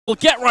Well,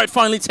 Get Right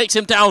finally takes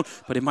him down,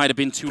 but it might have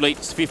been too late.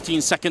 It's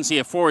 15 seconds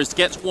here. f0rest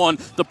gets one.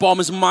 The bomb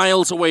is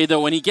miles away,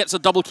 though, and he gets a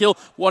double kill.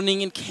 Wanting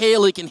in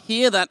Kale, he can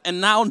hear that,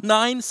 and now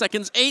 9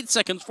 seconds, 8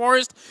 seconds.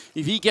 f0rest,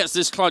 if he gets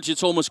this clutch,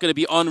 it's almost going to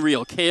be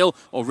unreal. Kale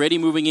already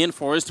moving in.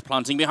 f0rest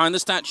planting behind the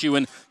statue,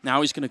 and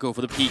now he's going to go for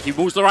the peek. He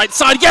moves to the right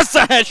side, gets the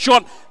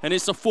headshot, and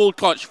it's a full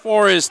clutch.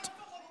 f0rest,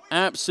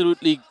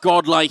 absolutely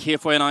godlike here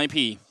for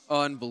NIP.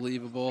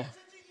 Unbelievable.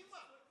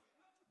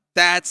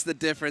 That's the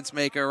difference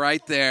maker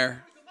right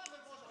there.